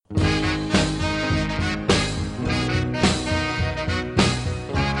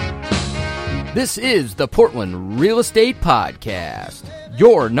This is the Portland Real Estate Podcast,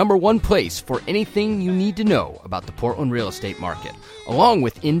 your number one place for anything you need to know about the Portland real estate market, along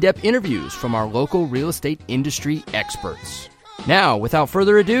with in-depth interviews from our local real estate industry experts. Now, without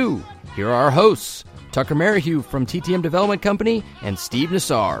further ado, here are our hosts, Tucker Merrihew from TTM Development Company and Steve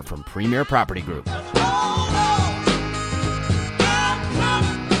Nassar from Premier Property Group.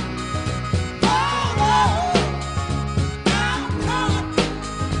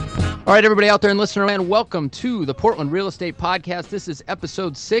 All right, everybody out there and listener land, welcome to the Portland Real Estate Podcast. This is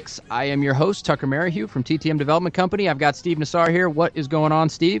episode 6. I am your host, Tucker Merrihew from TTM Development Company. I've got Steve Nassar here. What is going on,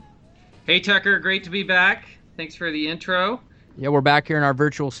 Steve? Hey, Tucker. Great to be back. Thanks for the intro. Yeah, we're back here in our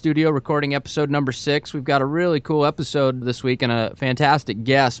virtual studio recording episode number 6. We've got a really cool episode this week and a fantastic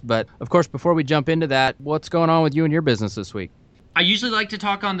guest. But, of course, before we jump into that, what's going on with you and your business this week? I usually like to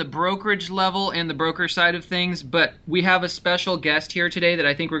talk on the brokerage level and the broker side of things, but we have a special guest here today that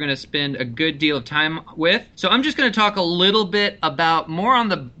I think we're going to spend a good deal of time with. So I'm just going to talk a little bit about more on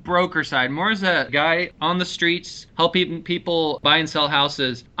the broker side, more as a guy on the streets, helping people buy and sell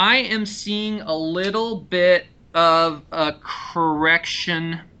houses. I am seeing a little bit of a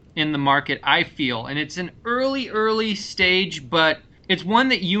correction in the market, I feel, and it's an early stage, but it's one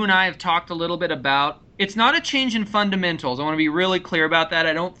that you and I have talked a little bit about. It's not a change in fundamentals. I want to be really clear about that.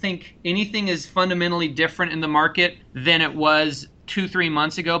 I don't think anything is fundamentally different in the market than it was 2-3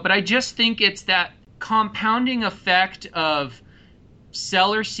 months ago, but I just think it's that compounding effect of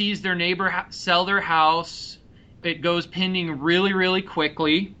seller sees their neighbor sell their house. It goes pending really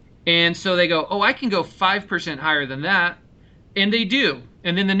quickly. And so they go, oh, I can go 5% higher than that. And they do.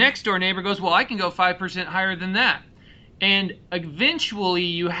 And then the next door neighbor goes, well, I can go 5% higher than that. And eventually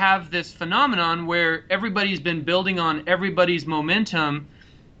you have this phenomenon where everybody's been building on everybody's momentum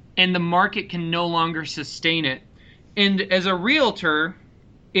and the market can no longer sustain it. And as a realtor,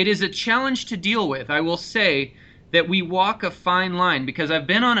 it is a challenge to deal with. I will say that we walk a fine line because I've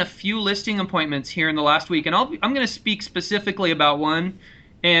been on a few listing appointments here in the last week, and I'm going to speak specifically about one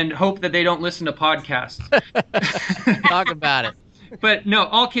and hope that they don't listen to podcasts. Talk about it. But no,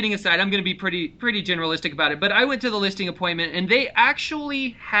 all kidding aside, I'm going to be pretty generalistic about it. But I went to the listing appointment, and they actually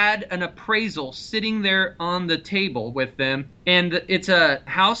had an appraisal sitting there on the table with them. And it's a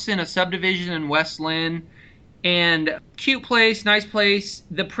house in a subdivision in West Lynn, and cute place, nice place.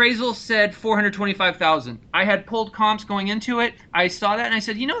 The appraisal said $425,000. I had pulled comps going into it. I saw that, and I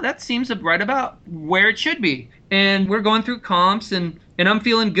said, that seems right about where it should be. And we're going through comps, and I'm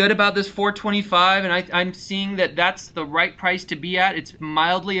feeling good about this $425, and I'm seeing that that's the right price to be at. It's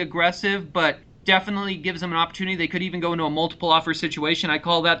mildly aggressive, but definitely gives them an opportunity. They could even go into a multiple offer situation. I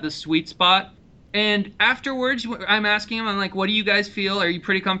call that the sweet spot. And afterwards, I'm asking them, I'm like, what do you guys feel? Are you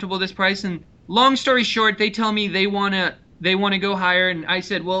pretty comfortable with this price? And long story short, they tell me they want to go higher. And I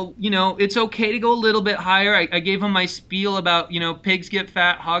said, well, it's okay to go a little bit higher. I gave them my spiel about, pigs get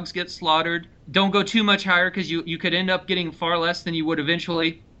fat, hogs get slaughtered. Don't go too much higher because you could end up getting far less than you would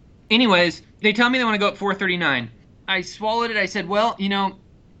eventually. Anyways, they tell me they want to go at $439. I swallowed it. I said, well,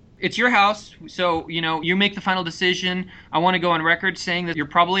 it's your house. So, you make the final decision. I want to go on record saying that you're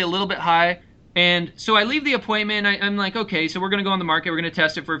probably a little bit high. And so I leave the appointment. I'm like, okay, so we're going to go on the market. We're going to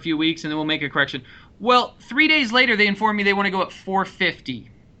test it for a few weeks and then we'll make a correction. Well, 3 days later, they informed me they want to go at $450.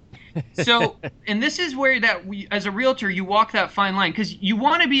 So, and this is where as a realtor, you walk that fine line because you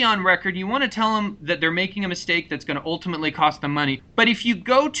want to be on record. You want to tell them that they're making a mistake that's going to ultimately cost them money. But if you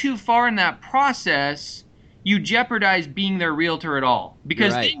go too far in that process, you jeopardize being their realtor at all.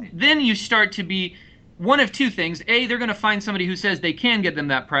 Because then you start to be one of two things. A, they're going to find somebody who says they can get them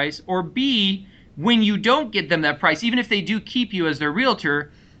that price. Or B, when you don't get them that price, even if they do keep you as their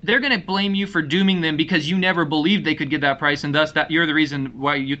realtor, they're going to blame you for dooming them because you never believed they could get that price, and thus that you're the reason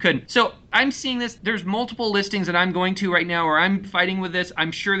why you couldn't. So I'm seeing this. There's multiple listings that I'm going to right now where I'm fighting with this.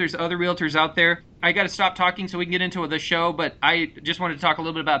 I'm sure there's other realtors out there. I got to stop talking so we can get into the show, but I just wanted to talk a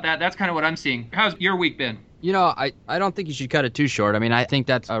little bit about that. That's kind of what I'm seeing. How's your week been? I don't think you should cut it too short. I mean, I think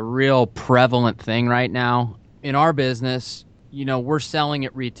that's a real prevalent thing right now. In our business, we're selling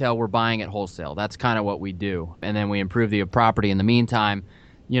at retail, we're buying at wholesale. That's kind of what we do. And then we improve the property in the meantime.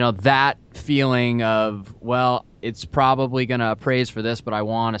 That feeling of, well, it's probably going to appraise for this, but I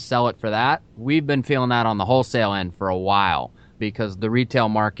want to sell it for that. We've been feeling that on the wholesale end for a while because the retail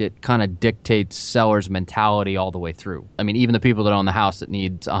market kind of dictates sellers' mentality all the way through. I mean, even the people that own the house that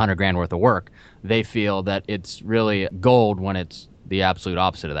needs $100,000 worth of work, they feel that it's really gold when it's the absolute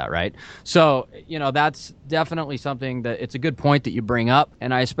opposite of that, right? So, that's definitely something that it's a good point that you bring up.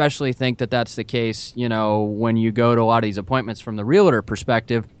 And I especially think that that's the case, when you go to a lot of these appointments from the realtor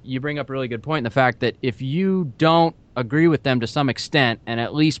perspective, you bring up a really good point in the fact that if you don't agree with them to some extent and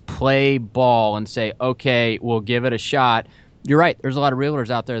at least play ball and say, okay, we'll give it a shot. You're right. There's a lot of realtors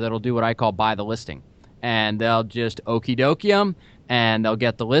out there that'll do what I call buy the listing. And they'll just okie dokie them and they'll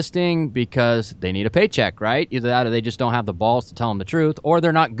get the listing because they need a paycheck, right? Either that or they just don't have the balls to tell them the truth, or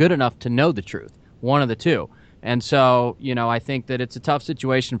they're not good enough to know the truth. One of the two. And so, I think that it's a tough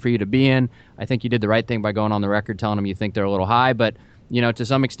situation for you to be in. I think you did the right thing by going on the record telling them you think they're a little high, but to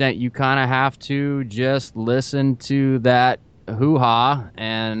some extent, you kind of have to just listen to that hoo-ha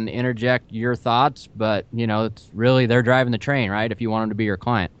and interject your thoughts. But, it's really they're driving the train, right, if you want them to be your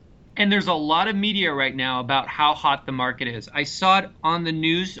client. And there's a lot of media right now about how hot the market is. I saw it on the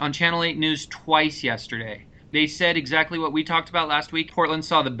news, on Channel 8 News twice yesterday. They said exactly what we talked about last week. Portland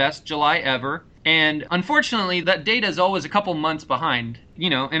saw the best July ever. And unfortunately, that data is always a couple months behind.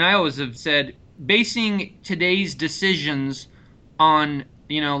 And I always have said, basing today's decisions on,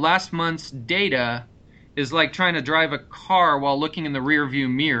 last month's data is like trying to drive a car while looking in the rearview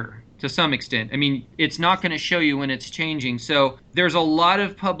mirror to some extent. I mean, it's not going to show you when it's changing. So there's a lot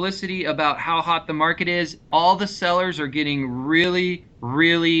of publicity about how hot the market is. All the sellers are getting really,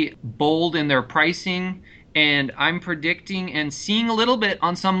 really bold in their pricing. And I'm predicting and seeing a little bit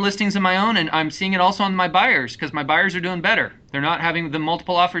on some listings of my own, and I'm seeing it also on my buyers because my buyers are doing better. They're not having the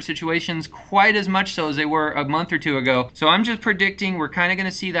multiple offer situations quite as much so as they were a month or two ago. So I'm just predicting we're kind of going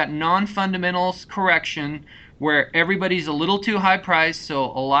to see that non-fundamentals correction where everybody's a little too high priced, so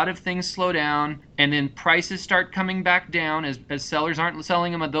a lot of things slow down, and then prices start coming back down as sellers aren't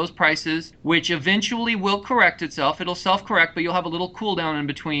selling them at those prices, which eventually will correct itself. It'll self-correct, but you'll have a little cool down in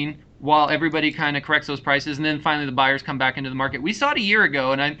between while everybody kind of corrects those prices, and then finally the buyers come back into the market. We saw it a year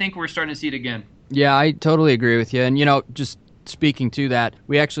ago, and I think we're starting to see it again. Yeah, I totally agree with you. And, just speaking to that,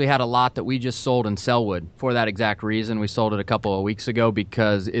 we actually had a lot that we just sold in Sellwood for that exact reason. We sold it a couple of weeks ago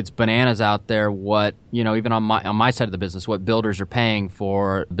because it's bananas out there what, even on my side of the business, what builders are paying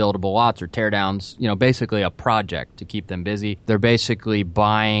for buildable lots or teardowns, basically a project to keep them busy. They're basically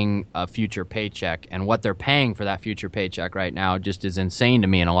buying a future paycheck, and what they're paying for that future paycheck right now just is insane to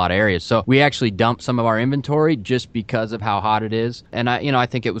me in a lot of areas. So we actually dumped some of our inventory just because of how hot it is. And I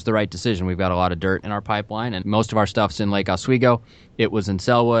think it was the right decision. We've got a lot of dirt in our pipeline, and most of our stuff's in Lake Oswego. It was in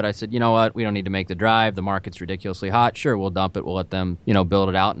Sellwood. I said, you know what? We don't need to make the drive. The market's ridiculously hot. Sure, we'll dump it. We'll let them, build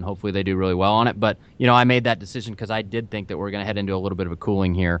it out, and hopefully they do really well on it. But, I made that decision because I did think that we're going to head into a little bit of a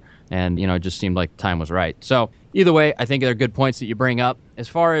cooling here, and, it just seemed like the time was right. So either way, I think they're good points that you bring up. As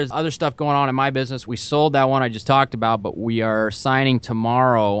far as other stuff going on in my business, we sold that one I just talked about, but we are signing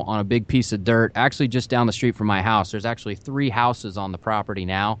tomorrow on a big piece of dirt, actually just down the street from my house. There's actually 3 houses on the property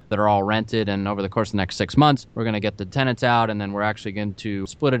now that are all rented, and over the course of the next 6 months, we're going to get the tenants out, and then we're actually going to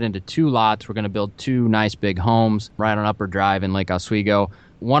split it into 2 lots. We're going to build 2 nice big homes right on Upper Drive in Lake Oswego.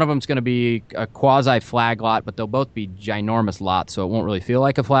 One of them's going to be a quasi-flag lot, but they'll both be ginormous lots, so it won't really feel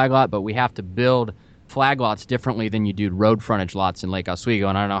like a flag lot, but we have to build flag lots differently than you do road frontage lots in Lake Oswego.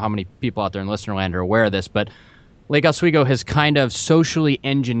 And I don't know how many people out there in listener land are aware of this, but Lake Oswego has kind of socially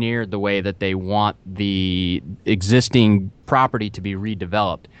engineered the way that they want the existing property to be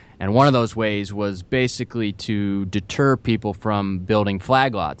redeveloped. And one of those ways was basically to deter people from building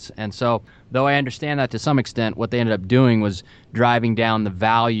flag lots. And so, though I understand that to some extent, what they ended up doing was driving down the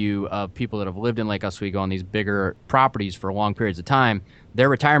value of people that have lived in Lake Oswego on these bigger properties for long periods of time. Their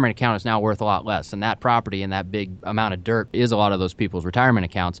retirement account is now worth a lot less, and that property and that big amount of dirt is a lot of those people's retirement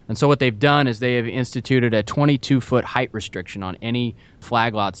accounts. And so what they've done is they have instituted a 22-foot height restriction on any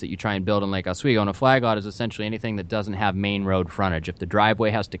flag lots that you try and build in Lake Oswego. And a flag lot is essentially anything that doesn't have main road frontage. If the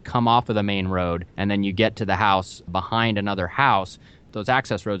driveway has to come off of the main road and then you get to the house behind another house, those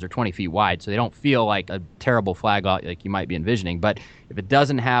access roads are 20 feet wide, so they don't feel like a terrible flag lot like you might be envisioning. But if it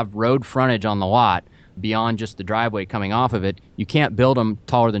doesn't have road frontage on the lot, beyond just the driveway coming off of it, you can't build them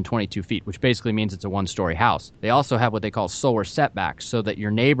taller than 22 feet, which basically means it's a one-story house. They also have what they call solar setbacks, so that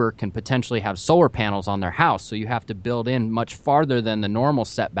your neighbor can potentially have solar panels on their house, so you have to build in much farther than the normal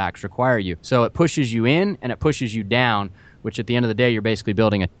setbacks require you. So it pushes you in and it pushes you down, which at the end of the day, you're basically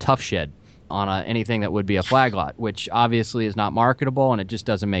building a tough shed on anything that would be a flag lot, which obviously is not marketable and it just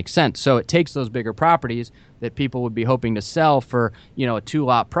doesn't make sense. So it takes those bigger properties that people would be hoping to sell for, a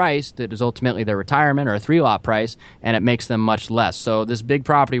 2-lot price that is ultimately their retirement, or a 3-lot price, and it makes them much less. So this big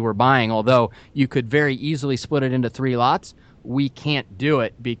property we're buying, although you could very easily split it into 3 lots, we can't do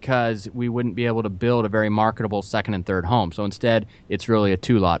it because we wouldn't be able to build a very marketable second and third home. So instead, it's really a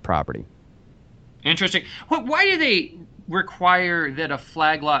 2-lot property. Interesting. Why do they require that a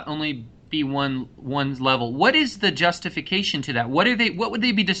flag lot only be one's level. What is the justification to that? What would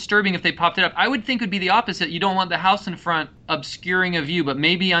they be disturbing if they popped it up? I would think it would be the opposite. You don't want the house in front obscuring a view, but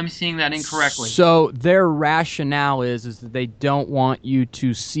maybe I'm seeing that incorrectly. So their rationale is that they don't want you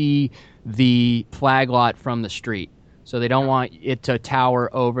to see the flag lot from the street. So they don't want it to tower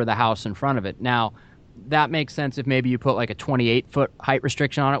over the house in front of it. Now, that makes sense if maybe you put like a 28-foot height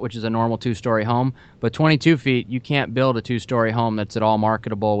restriction on it, which is a normal two-story home. But 22 feet, you can't build a two-story home that's at all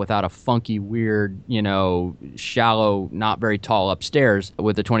marketable without a funky, weird, shallow, not very tall upstairs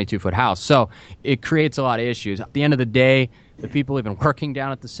with a 22-foot house. So it creates a lot of issues. At the end of the day, the people even working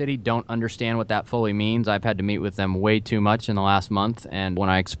down at the city don't understand what that fully means. I've had to meet with them way too much in the last month, and when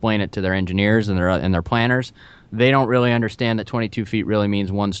I explain it to their engineers and their planners, they don't really understand that 22 feet really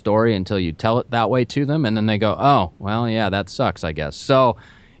means one story until you tell it that way to them, and then they go, oh, well, yeah, that sucks, I guess. So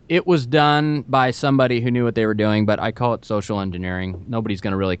it was done by somebody who knew what they were doing, but I call it social engineering. Nobody's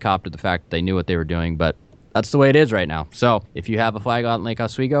going to really cop to the fact that they knew what they were doing, but that's the way it is right now. So if you have a flag lot in Lake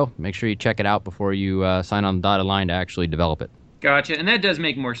Oswego, make sure you check it out before you sign on the dotted line to actually develop it. Gotcha. And that does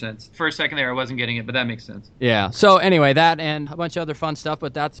make more sense. For a second there, I wasn't getting it, but that makes sense. Yeah. So anyway, that and a bunch of other fun stuff,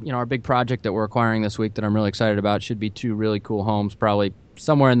 but that's, our big project that we're acquiring this week that I'm really excited about. Should be 2 really cool homes, probably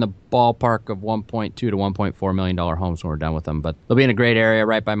somewhere in the ballpark of $1.2 to $1.4 million homes when we're done with them. But they'll be in a great area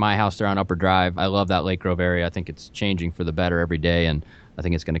right by my house there on Upper Drive. I love that Lake Grove area. I think it's changing for the better every day, and I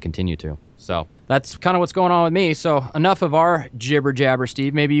think it's going to continue to. So that's kind of what's going on with me. So enough of our jibber jabber,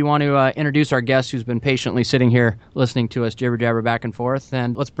 Steve. Maybe you want to introduce our guest who's been patiently sitting here listening to us jibber jabber back and forth,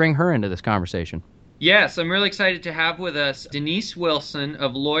 and let's bring her into this conversation. Yes, I'm really excited to have with us Denise Wilson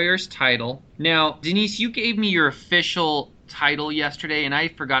of Lawyers Title. Now, Denise, you gave me your official title yesterday, and I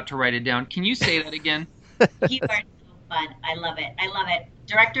forgot to write it down. Can you say that again? You are so fun. I love it. I love it.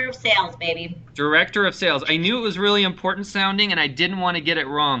 Director of Sales, baby. Director of Sales. I knew it was really important sounding, and I didn't want to get it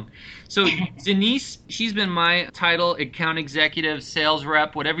wrong. So Denise, she's been my title, account executive, sales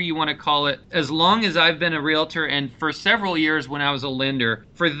rep, whatever you want to call it, as long as I've been a realtor and for several years when I was a lender.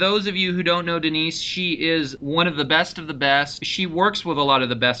 For those of you who don't know Denise, she is one of the best of the best. She works with a lot of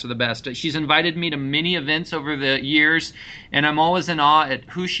the best of the best. She's invited me to many events over the years, and I'm always in awe at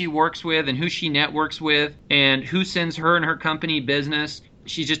who she works with and who she networks with and who sends her and her company business.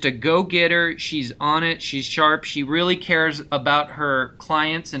 She's just a go-getter. She's on it. She's sharp. She really cares about her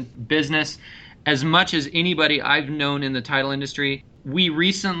clients and business as much as anybody I've known in the title industry. We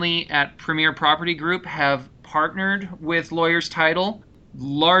recently at Premier Property Group have partnered with Lawyers Title,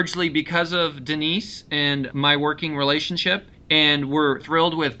 largely because of Denise and my working relationship. And we're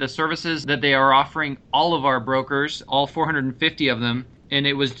thrilled with the services that they are offering all of our brokers, all 450 of them. And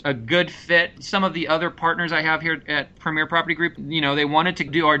it was a good fit. Some of the other partners I have here at Premier Property Group, they wanted to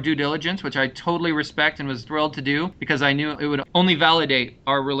do our due diligence, which I totally respect and was thrilled to do because I knew it would only validate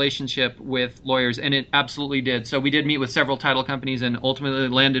our relationship with Lawyers, and it absolutely did. So we did meet with several title companies and ultimately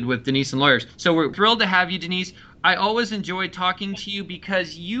landed with Denise and Lawyers. So we're thrilled to have you, Denise. I always enjoy talking to you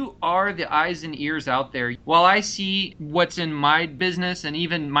because you are the eyes and ears out there. While I see what's in my business and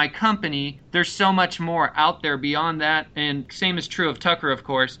even my company, there's so much more out there beyond that. And same is true of Tucker, of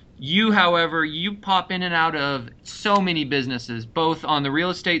course. You, however, you pop in and out of so many businesses, both on the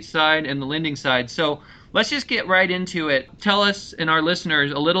real estate side and the lending side. So let's just get right into it. Tell us and our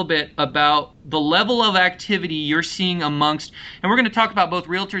listeners a little bit about the level of activity you're seeing amongst, and we're going to talk about both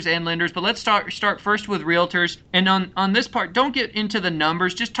realtors and lenders, but let's start first with realtors. And on this part, don't get into the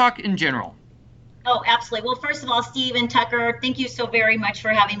numbers, just talk in general. Oh, absolutely. Well, first of all, Steve and Tucker, thank you so very much for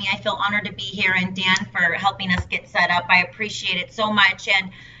having me. I feel honored to be here, and Dan for helping us get set up. I appreciate it so much.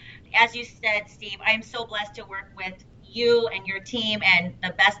 And as you said, Steve, I'm so blessed to work with you and your team and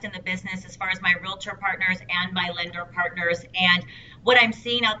the best in the business as far as my realtor partners and my lender partners. And what I'm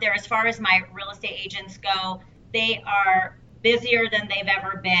seeing out there as far as my real estate agents go, they are busier than they've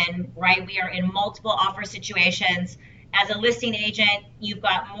ever been, right? We are in multiple offer situations. As a listing agent, you've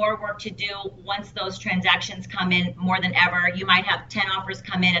got more work to do once those transactions come in more than ever. You might have 10 offers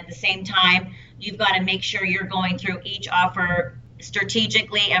come in at the same time. You've got to make sure you're going through each offer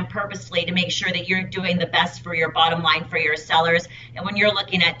strategically and purposefully to make sure that you're doing the best for your bottom line for your sellers. And when you're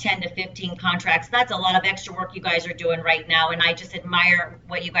looking at 10 to 15 contracts, that's a lot of extra work you guys are doing right now. And I just admire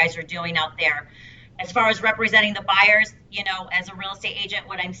what you guys are doing out there. As far as representing the buyers, as a real estate agent,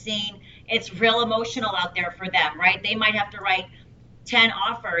 what I'm seeing, it's real emotional out there for them, right? They might have to write 10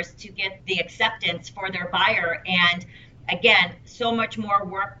 offers to get the acceptance for their buyer. And again, so much more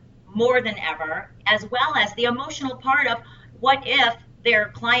work, more than ever, as well as the emotional part of what if their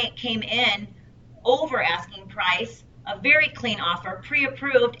client came in over asking price, a very clean offer,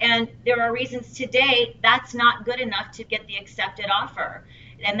 pre-approved, and there are reasons today that's not good enough to get the accepted offer.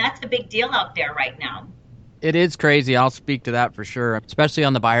 And that's a big deal out there right now. It is crazy. I'll speak to that for sure, especially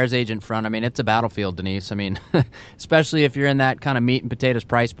on the buyer's agent front. I mean, it's a battlefield, Denise. I mean, especially if you're in that kind of meat and potatoes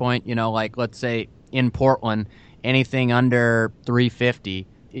price point, like let's say in Portland, anything under 350,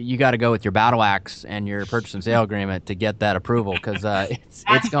 you got to go with your battle axe and your purchase and sale agreement to get that approval because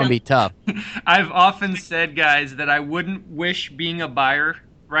it's going to be tough. I've often said, guys, that I wouldn't wish being a buyer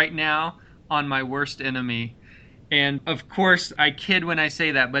right now on my worst enemy. And of course, I kid when I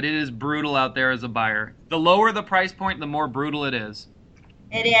say that, but it is brutal out there as a buyer. The lower the price point, the more brutal it is.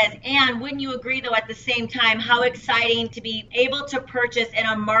 It is. And wouldn't you agree, though, at the same time, how exciting to be able to purchase in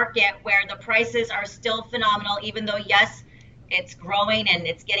a market where the prices are still phenomenal, even though, yes, it's growing and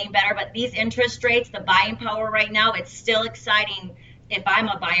it's getting better. But these interest rates, the buying power right now, it's still exciting. If I'm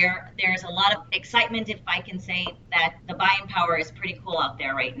a buyer, there's a lot of excitement, if I can say that the buying power is pretty cool out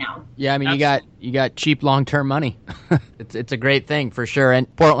there right now. Yeah, I mean, you got cheap long-term money. It's a great thing for sure.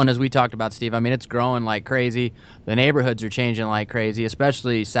 And Portland, as we talked about, Steve, I mean, it's growing like crazy. The neighborhoods are changing like crazy,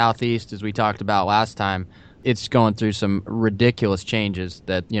 especially Southeast, as we talked about last time. It's going through some ridiculous changes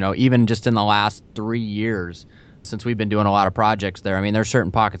that, even just in the last 3 years since we've been doing a lot of projects there. I mean, there's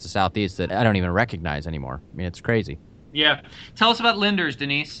certain pockets of Southeast that I don't even recognize anymore. I mean, it's crazy. Yeah. Tell us about lenders,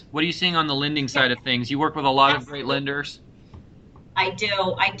 Denise. What are you seeing on the lending side of things? You work with a lot of great lenders. I do.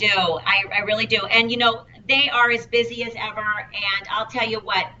 I really do. And, they are as busy as ever. And I'll tell you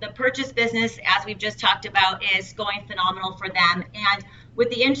what, the purchase business, as we've just talked about, is going phenomenal for them. And with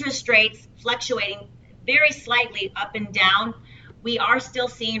the interest rates fluctuating very slightly up and down, we are still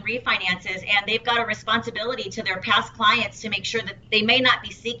seeing refinances, and they've got a responsibility to their past clients to make sure that they may not be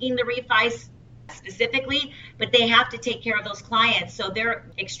seeking the refis specifically, but they have to take care of those clients. So they're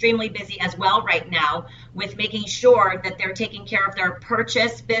extremely busy as well right now with making sure that they're taking care of their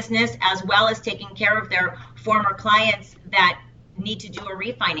purchase business as well as taking care of their former clients that need to do a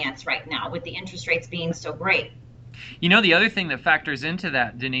refinance right now with the interest rates being so great. The other thing that factors into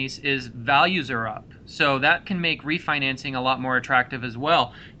that, Denise, is values are up. So that can make refinancing a lot more attractive as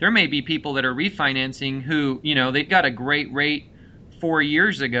well. There may be people that are refinancing who, they got a great rate 4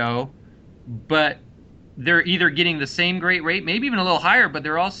 years ago, but they're either getting the same great rate, maybe even a little higher, but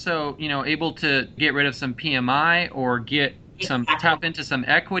they're also, able to get rid of some PMI or tap into some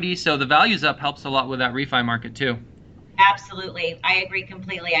equity. So the values up helps a lot with that refi market too. Absolutely. I agree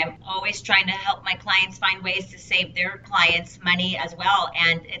completely. I'm always trying to help my clients find ways to save their clients money as well.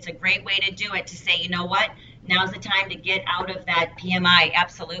 And it's a great way to do it, to say, you know what, now's the time to get out of that PMI.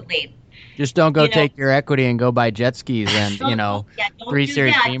 Absolutely. Just don't go take your equity and go buy jet skis and, 3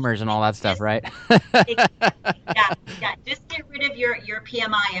 Series Beamers and all that stuff, right? Yeah. Just get rid of your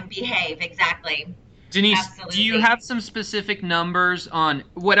PMI and behave. Exactly. Denise, Absolutely. Do you have some specific numbers on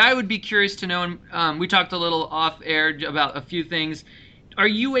what I would be curious to know? And we talked a little off air about a few things. Are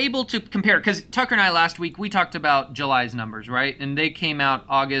you able to compare? Because Tucker and I last week, we talked about July's numbers, right? And they came out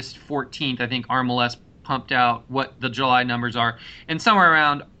August 14th. I think RMLS pumped out what the July numbers are. And somewhere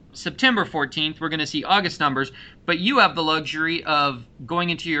around September 14th, we're going to see August numbers. But you have the luxury of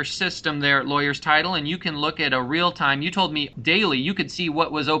going into your system there at Lawyers Title, and you can look at a real time. You told me daily you could see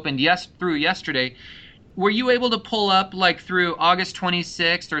what was opened through yesterday. Were you able to pull up like through August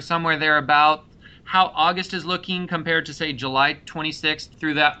 26th or somewhere thereabout how August is looking compared to, say, July 26th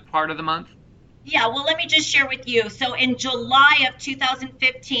through that part of the month? Yeah, well, let me just share with you. So in July of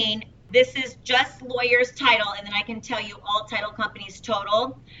 2015, this is just Lawyers Title, and then I can tell you all title companies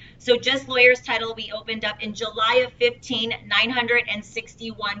total. So just Lawyers Title, we opened up in July of 15,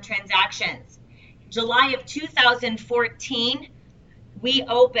 961 transactions. July of 2014, we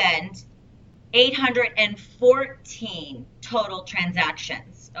opened 814 total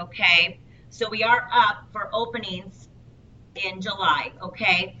transactions, okay? So we are up for openings in July,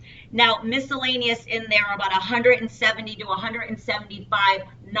 okay? Now, miscellaneous in there are about 170 to 175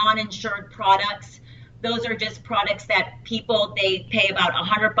 non-insured products. Those are just products that people, they pay about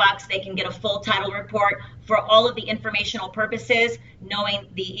 $100. They can get a full title report for all of the informational purposes, knowing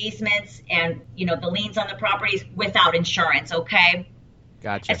the easements and, the liens on the properties without insurance, okay?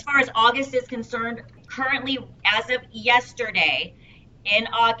 Gotcha. As far as August is concerned, currently, as of yesterday, in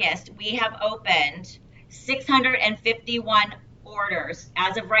August, we have opened 651 orders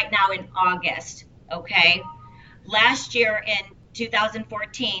as of right now in August, okay? Last year in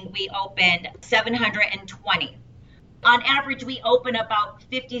 2014, we opened 720. On average, we open about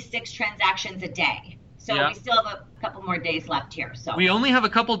 56 transactions a day. So Yeah. we still have a couple more days left here. So We only have a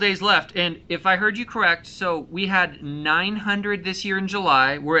couple days left, and if I heard you correct, so we had 900 this year in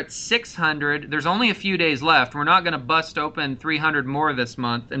July. We're at 600. There's only a few days left. We're not going to bust open 300 more this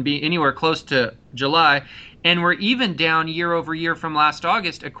month and be anywhere close to July. And we're even down year over year from last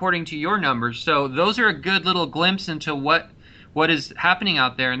August, according to your numbers. So those are a good little glimpse into what is happening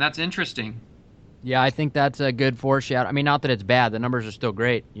out there, and that's interesting. Yeah, I think that's a good foreshadow. I mean, not that it's bad. The numbers are still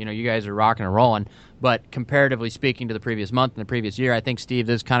great. You know, you guys are rocking and rolling. But comparatively speaking to the previous month and the previous year, I think, Steve,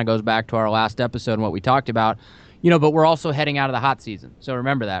 this kind of goes back to our last episode and what we talked about. You know, but we're also heading out of the hot season. So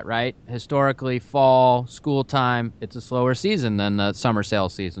remember that, right? Historically, fall, school time, it's a slower season than the summer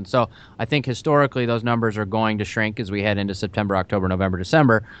sales season. So I think historically those numbers are going to shrink as we head into September, October, November,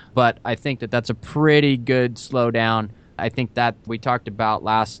 December. But I think that that's a pretty good slowdown. I think that we talked about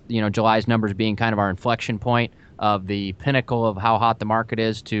July's numbers being kind of our inflection point of the pinnacle of how hot the market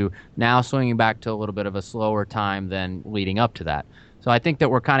is to now swinging back to a little bit of a slower time than leading up to that. So I think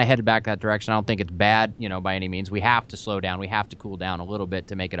that we're kind of headed back that direction. I don't think it's bad, by any means. We have to slow down. We have to cool down a little bit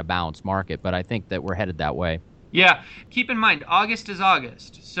to make it a balanced market. But I think that we're headed that way. Yeah. Keep in mind, August is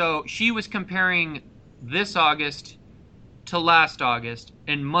August. So she was comparing this August to last August,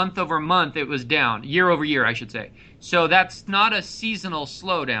 and month over month it was down. Year over year, I should say. So that's not a seasonal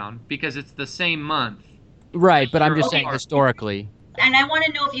slowdown because it's the same month. Right, but I'm just saying historically. And I want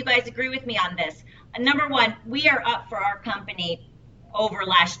to know if you guys agree with me on this. Number one, we are up for our company over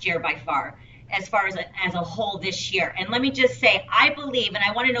last year by far as a whole this year. And let me just say, I believe, and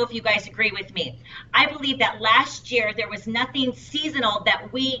I want to know if you guys agree with me, I believe that last year there was nothing seasonal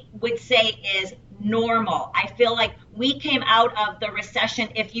that we would say is normal. I feel like we came out of the recession,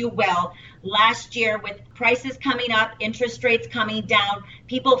 if you will, last year with prices coming up, interest rates coming down,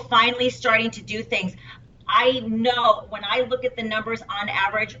 people finally starting to do things. I know when I look at the numbers on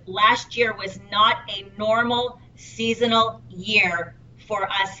average, last year was not a normal seasonal year for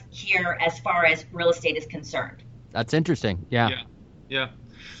us here as far as real estate is concerned. That's interesting. Yeah.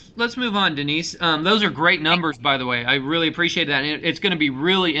 Let's move on, Denise. Those are great numbers, by the way. I really appreciate that. And it's going to be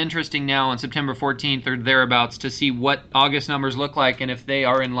really interesting now on September 14th or thereabouts to see what August numbers look like and if they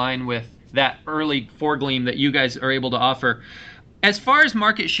are in line with that early foregleam that you guys are able to offer. As far as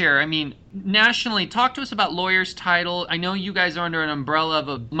market share, I mean, nationally, talk to us about Lawyers Title. I know you guys are under an umbrella of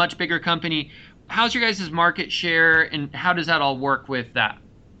a much bigger company. How's your guys' market share, and how does that all work with that?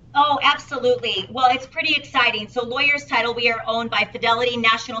 Oh, absolutely. Well, it's pretty exciting. So Lawyers Title, we are owned by Fidelity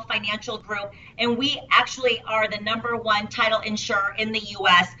National Financial Group, and we actually are the #1 title insurer in the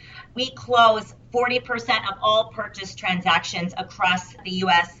U.S. We close 40% of all purchase transactions across the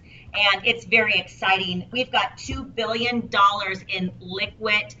U.S., and it's very exciting. We've got $2 billion in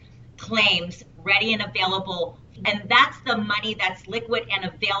liquid claims ready and available, and that's the money that's liquid and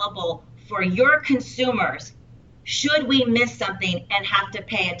available for your consumers should we miss something and have to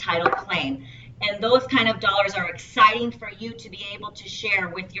pay a title claim. And those kind of dollars are exciting for you to be able to share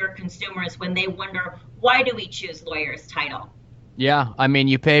with your consumers when they wonder, why do we choose Lawyers Title? Yeah, I mean,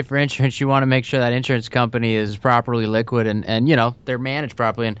 you pay for insurance, you want to make sure that insurance company is properly liquid and they're managed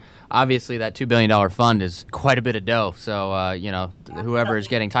properly. And obviously that $2 billion fund is quite a bit of dough. So, whoever is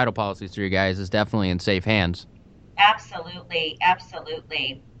getting title policies through you guys is definitely in safe hands. Absolutely.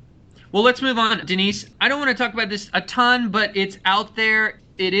 Well, let's move on, Denise. I don't want to talk about this a ton, but it's out there.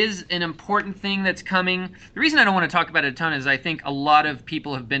 It is an important thing that's coming. The reason I don't want to talk about it a ton is I think a lot of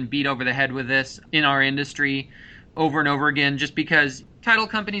people have been beat over the head with this in our industry over and over again, just because title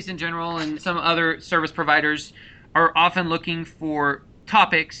companies in general and some other service providers are often looking for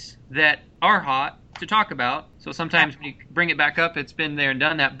topics that are hot to talk about. So sometimes when you bring it back up, it's been there and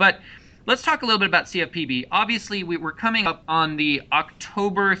done that. But let's talk a little bit about CFPB. Obviously, we're coming up on the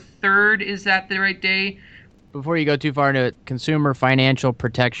October 3rd. Is that the right day? Before you go too far into it, Consumer Financial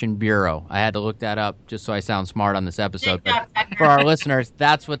Protection Bureau. I had to look that up just so I sound smart on this episode. But for our listeners,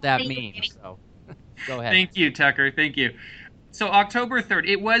 that's what that means. So go ahead. Thank you, Tucker. Thank you. So October 3rd,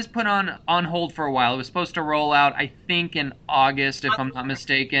 it was put on hold for a while. It was supposed to roll out, I think, in August, if I'm not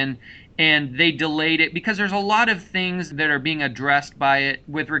mistaken. And they delayed it because there's a lot of things that are being addressed by it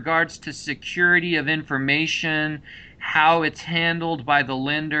with regards to security of information, how it's handled by the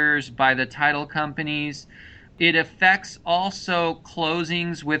lenders, by the title companies. It affects also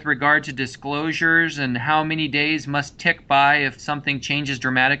closings with regard to disclosures and how many days must tick by if something changes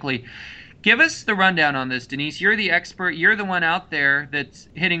dramatically. Give us the rundown on this, Denise. You're the expert. You're the one out there that's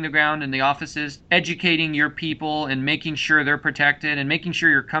hitting the ground in the offices, educating your people and making sure they're protected and making sure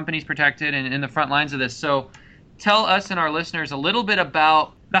your company's protected and in the front lines of this. So tell us and our listeners a little bit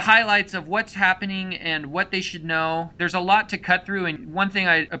about the highlights of what's happening and what they should know. There's a lot to cut through, and one thing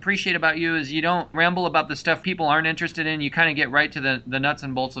I appreciate about you is you don't ramble about the stuff people aren't interested in. You kind of get right to the nuts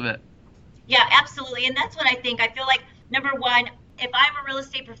and bolts of it. Yeah, absolutely. And that's what I think. I feel like, number one, if I'm a real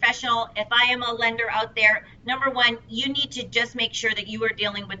estate professional, if I am a lender out there, number one, you need to just make sure that you are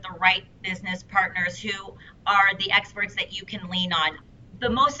dealing with the right business partners who are the experts that you can lean on. The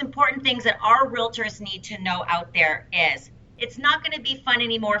most important things that our realtors need to know out there is it's not going to be fun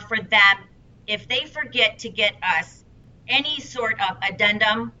anymore for them if they forget to get us any sort of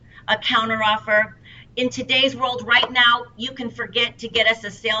addendum, a counteroffer. In today's world right now, you can forget to get us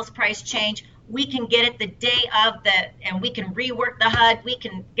a sales price change. We can get it the day of and we can rework the HUD. We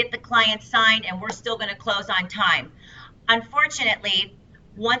can get the client signed, and we're still going to close on time. Unfortunately,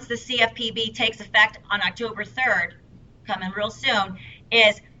 once the CFPB takes effect on October 3rd, coming real soon,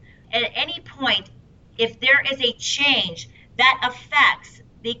 is at any point, if there is a change that affects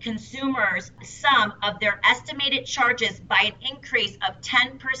the consumer's sum of their estimated charges by an increase of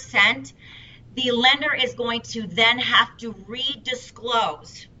 10%, the lender is going to then have to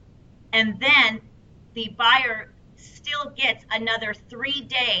redisclose. And then the buyer still gets another 3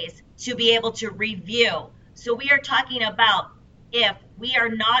 days to be able to review. So we are talking about if we are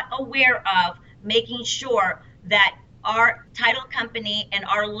not aware of making sure that our title company and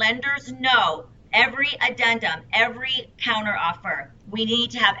our lenders know every addendum, every counteroffer. We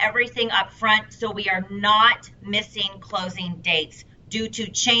need to have everything up front so we are not missing closing dates due to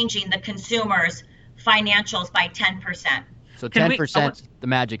changing the consumer's financials by 10%. So 10% the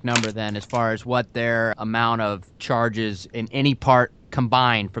magic number then as far as what their amount of charges in any part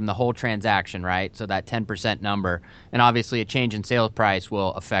combined from the whole transaction, right? So that 10% number. And obviously a change in sales price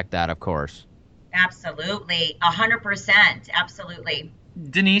will affect that, of course. Absolutely. 100%. Absolutely.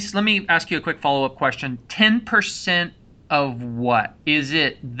 Denise, let me ask you a quick follow-up question. 10% of what? Is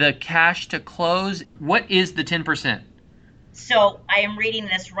it the cash to close? What is the 10%? So I am reading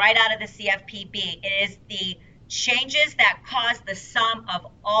this right out of the CFPB. It is the changes that cause the sum of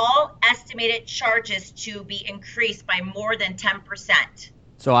all estimated charges to be increased by more than 10%.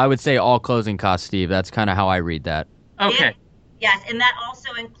 So I would say all closing costs, Steve. That's kind of how I read that. Okay. Yes, and that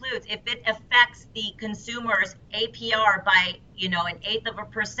also includes if it affects the consumer's APR by, an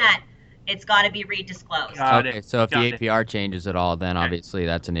 1/8%, it's got to be redisclosed. Okay, so if the APR changes at all, then obviously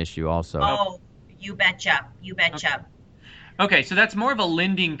that's an issue also. Oh, you betcha. You betcha. Okay, so that's more of a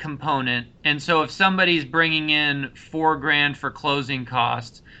lending component. And so if somebody's bringing in $4,000 for closing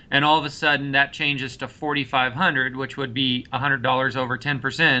costs, and all of a sudden that changes to $4,500, which would be $100 over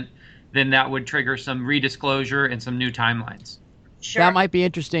 10%, then that would trigger some redisclosure and some new timelines. Sure. That might be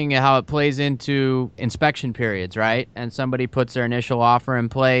interesting how it plays into inspection periods, right? And somebody puts their initial offer in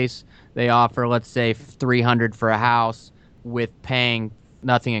place. They offer, let's say, $300 for a house with paying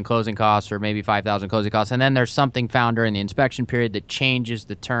nothing in closing costs or maybe $5,000 closing costs. And then there's something found during the inspection period that changes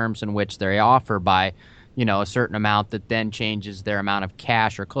the terms in which they offer by, a certain amount that then changes their amount of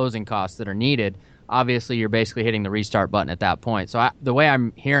cash or closing costs that are needed. Obviously, you're basically hitting the restart button at that point. So the way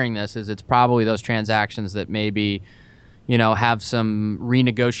I'm hearing this is it's probably those transactions that maybe have some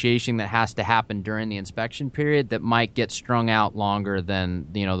renegotiation that has to happen during the inspection period that might get strung out longer than,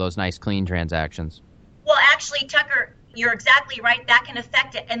 those nice clean transactions. Well, actually, Tucker, you're exactly right. That can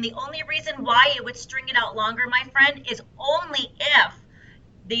affect it. And the only reason why it would string it out longer, my friend, is only if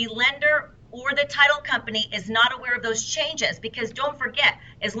the lender or the title company is not aware of those changes. Because don't forget,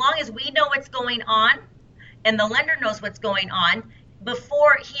 as long as we know what's going on and the lender knows what's going on,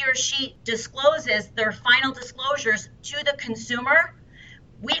 before he or she discloses their final disclosures to the consumer,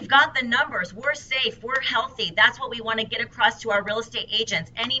 we've got the numbers. We're safe. We're healthy. That's what we want to get across to our real estate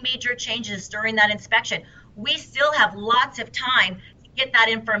agents. Any major changes during that inspection, we still have lots of time to get that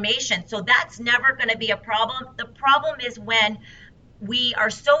information. So that's never going to be a problem. The problem is when we are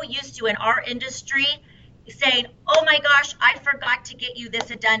so used to in our industry saying, oh my gosh, I forgot to get you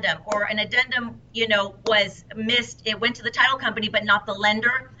this addendum, or an addendum, was missed. It went to the title company, but not the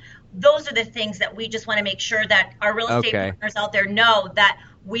lender. Those are the things that we just want to make sure that our real estate partners out there know that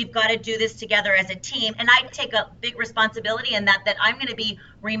we've got to do this together as a team. And I take a big responsibility in that I'm going to be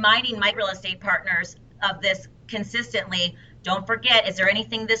reminding my real estate partners of this consistently. Don't forget, is there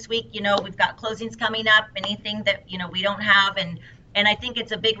anything this week, we've got closings coming up, anything that, we don't have. And I think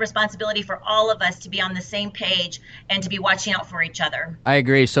it's a big responsibility for all of us to be on the same page and to be watching out for each other. I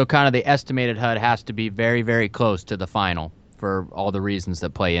agree. So kind of the estimated HUD has to be very, very close to the final for all the reasons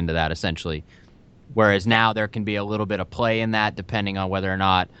that play into that, essentially. Whereas now there can be a little bit of play in that depending on whether or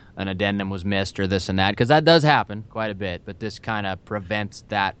not an addendum was missed or this and that, because that does happen quite a bit. But this kind of prevents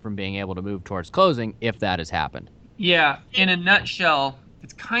that from being able to move towards closing if that has happened. Yeah. In a nutshell,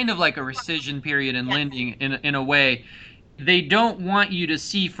 It's kind of like a rescission period in Yes. lending in a way. They don't want you to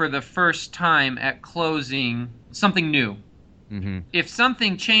see for the first time at closing something new. Mm-hmm. If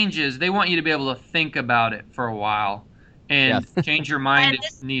something changes, they want you to be able to think about it for a while and Yes. change your mind And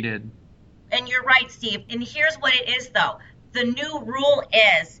if needed. And you're right, Steve. And here's what it is, though. The new rule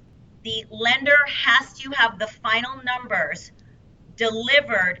is the lender has to have the final numbers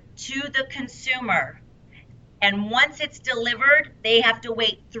delivered to the consumer. And once it's delivered, they have to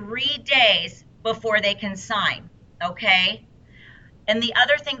wait 3 days before they can sign. Okay? And the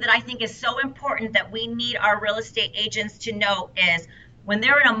other thing that I think is so important that we need our real estate agents to know is when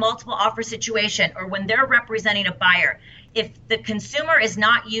they're in a multiple offer situation or when they're representing a buyer, if the consumer is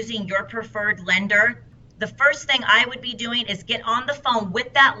not using your preferred lender, the first thing I would be doing is get on the phone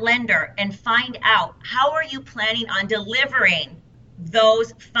with that lender and find out how are you planning on delivering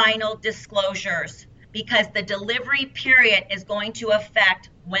those final disclosures, because the delivery period is going to affect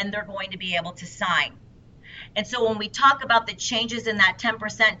when they're going to be able to sign. And so when we talk about the changes in that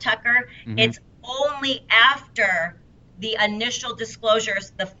 10%, Tucker, it's only after the initial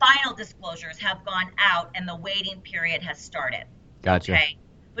disclosures, the final disclosures have gone out and the waiting period has started. Gotcha. Okay.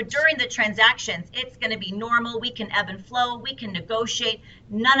 But during the transactions, it's going to be normal. We can ebb and flow. We can negotiate.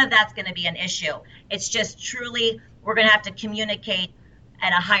 None of that's going to be an issue. It's just truly, we're going to have to communicate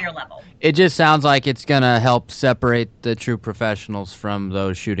at a higher level. It just sounds like it's going to help separate the true professionals from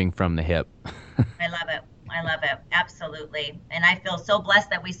those shooting from the hip. I love it. I love it. Absolutely. And I feel so blessed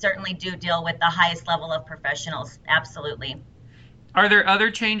that we certainly do deal with the highest level of professionals. Absolutely. Are there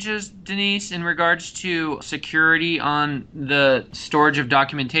other changes, Denise, in regards to security on the storage of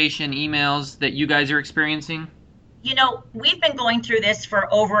documentation, emails that you guys are experiencing? You know, we've been going through this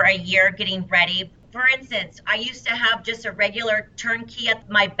for over a year, getting ready. For instance, I used to have just a regular turnkey at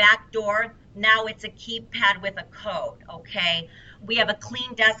my back door. Now it's a keypad with a code, okay? We have a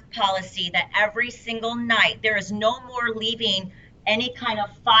clean desk policy that every single night, there is no more leaving any kind of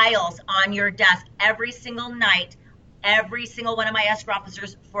files on your desk. Every single night, every single one of my escrow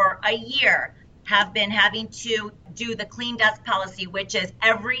officers for a year have been having to do the clean desk policy, which is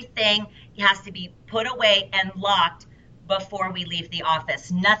everything has to be put away and locked before we leave the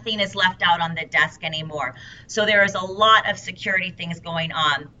office. Nothing is left out on the desk anymore. So there is a lot of security things going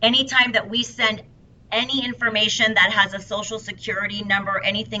on. Anytime that we send any information that has a social security number,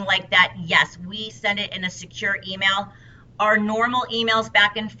 anything like that, yes, we send it in a secure email. Our normal emails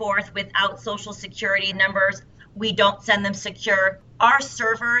back and forth without social security numbers, we don't send them secure. Our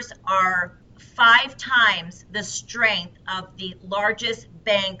servers are 5 times the strength of the largest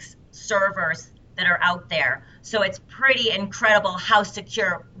bank's servers that are out there. So it's pretty incredible how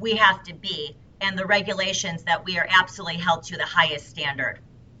secure we have to be and the regulations that we are absolutely held to the highest standard.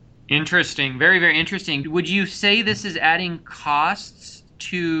 Interesting. Very, very interesting. Would you say this is adding costs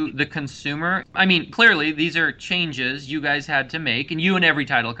to the consumer? I mean, clearly, these are changes you guys had to make, and you and every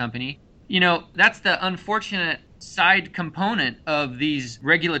title company. You know, that's the unfortunate side component of these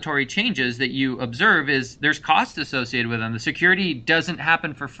regulatory changes that you observe is there's cost associated with them. The security doesn't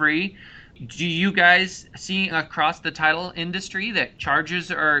happen for free. Do you guys see across the title industry that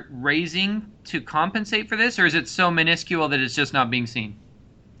charges are raising to compensate for this, or is it so minuscule that it's just not being seen?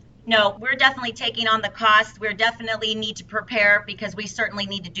 No, we're definitely taking on the cost. We definitely need to prepare because we certainly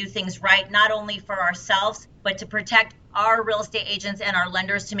need to do things right, not only for ourselves, but to protect our real estate agents and our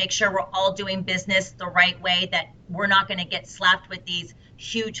lenders to make sure we're all doing business the right way, that we're not going to get slapped with these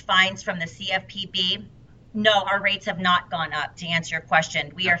huge fines from the CFPB. No, our rates have not gone up, to answer your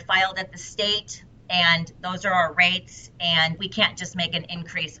question. We are filed at the state, and those are our rates, and we can't just make an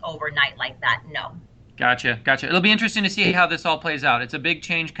increase overnight like that. No. Gotcha. It'll be interesting to see how this all plays out. It's a big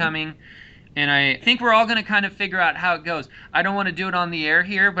change coming, and I think we're all going to kind of figure out how it goes. I don't want to do it on the air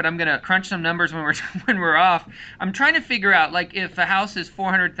here, but I'm going to crunch some numbers when we're off. I'm trying to figure out, like, if a house is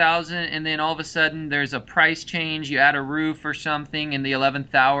 $400,000 and then all of a sudden there's a price change, you add a roof or something in the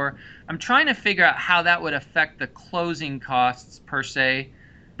 11th hour. I'm trying to figure out how that would affect the closing costs per se.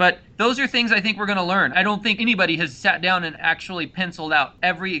 But those are things I think we're going to learn. I don't think anybody has sat down and actually penciled out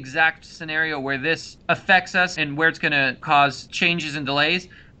every exact scenario where this affects us and where it's going to cause changes and delays.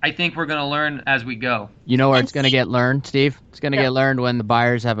 I think we're going to learn as we go. You know where it's going to get learned, Steve? It's going to get learned when the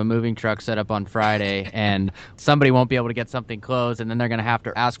buyers have a moving truck set up on Friday and somebody won't be able to get something closed, and then they're going to have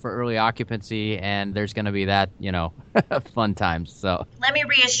to ask for early occupancy, and there's going to be that, fun times. So let me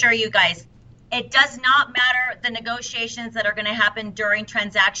reassure you guys. It does not matter the negotiations that are going to happen during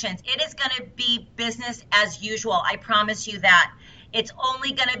transactions. It is going to be business as usual. I promise you that. It's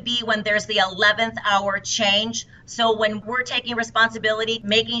only going to be when there's the 11th hour change. So when we're taking responsibility,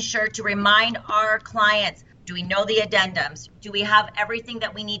 making sure to remind our clients, Do we know the addendums? Do we have everything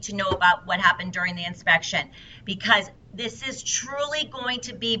that we need to know about what happened during the inspection? Because this is truly going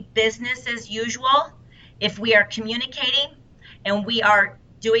to be business as usual if we are communicating and we are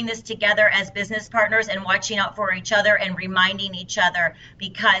doing this together as business partners and watching out for each other and reminding each other,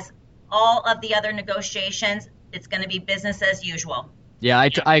 because all of the other negotiations, it's going to be business as usual. Yeah,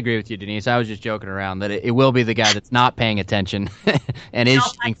 I agree with you, Denise. I was just joking around that it will be the guy that's not paying attention and is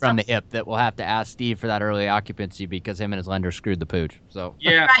shooting from the hip that will have to ask Steve for that early occupancy because him and his lender screwed the pooch. So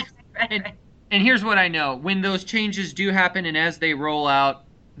yeah, right. And here's what I know: when those changes do happen and as they roll out,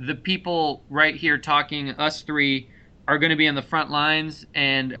 the people right here talking, us three, are going to be on the front lines,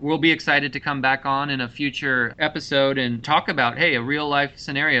 and we'll be excited to come back on in a future episode and talk about, hey, a real life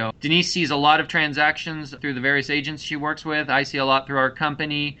scenario. Denise sees a lot of transactions through the various agents she works with. I see a lot through our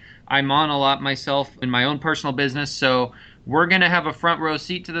company. I'm on a lot myself in my own personal business. So we're going to have a front row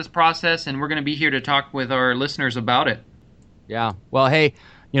seat to this process, and we're going to be here to talk with our listeners about it. Yeah. Well, hey,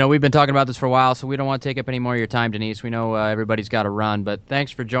 we've been talking about this for a while, so we don't want to take up any more of your time, Denise. We know everybody's got to run, but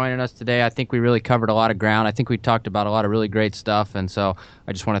thanks for joining us today. I think we really covered a lot of ground. I think we talked about a lot of really great stuff, and so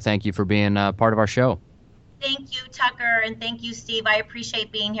I just want to thank you for being part of our show. Thank you, Tucker, and thank you, Steve. I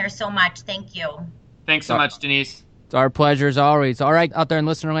appreciate being here so much. Thank you. Thanks so much, Denise. It's our pleasure as always. All right, out there in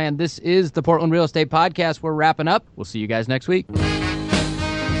listener land, this is the Portland Real Estate Podcast. We're wrapping up. We'll see you guys next week.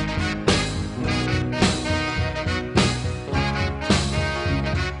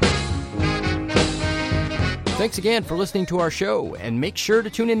 Thanks again for listening to our show, and make sure to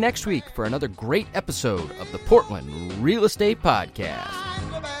tune in next week for another great episode of the Portland Real Estate Podcast.